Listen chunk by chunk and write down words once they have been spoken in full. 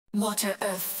Water,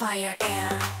 earth, fire,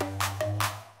 air.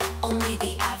 Only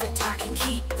the avatar can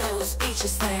keep those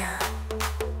beaches there.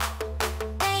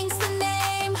 Aang's the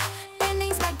name,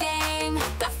 bending's my game.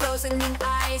 Got frozen in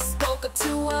ice, woke up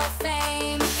to a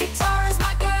fame. Katara's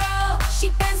my girl, she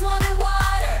bends more than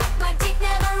water. My dick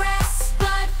never rests,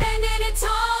 blood bending it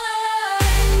taller.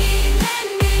 Bend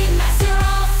me, master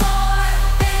all four.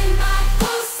 Bend my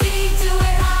pussy, do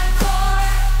it hardcore.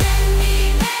 Bend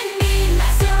me,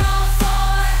 master all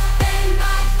four. Bend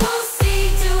my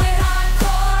pussy, do it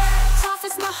hardcore. Toph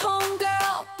is my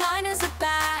homegirl, blind as a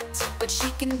bat, but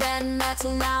she can bend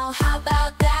metal now, how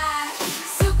about that?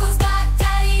 Zuko's got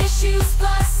daddy issues,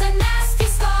 plus a nasty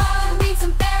scar. Needs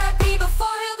some therapy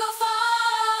before he'll go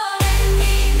far. Bend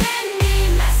me,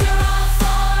 master all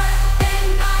four.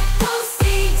 Bend my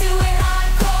pussy, do it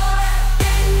hardcore.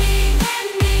 Bend me,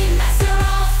 master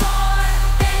all four.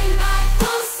 Bend my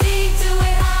pussy, do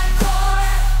it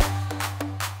hardcore.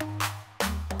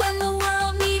 When the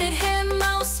world needed him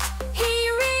most, he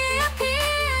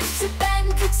reappeared to bend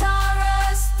Katara.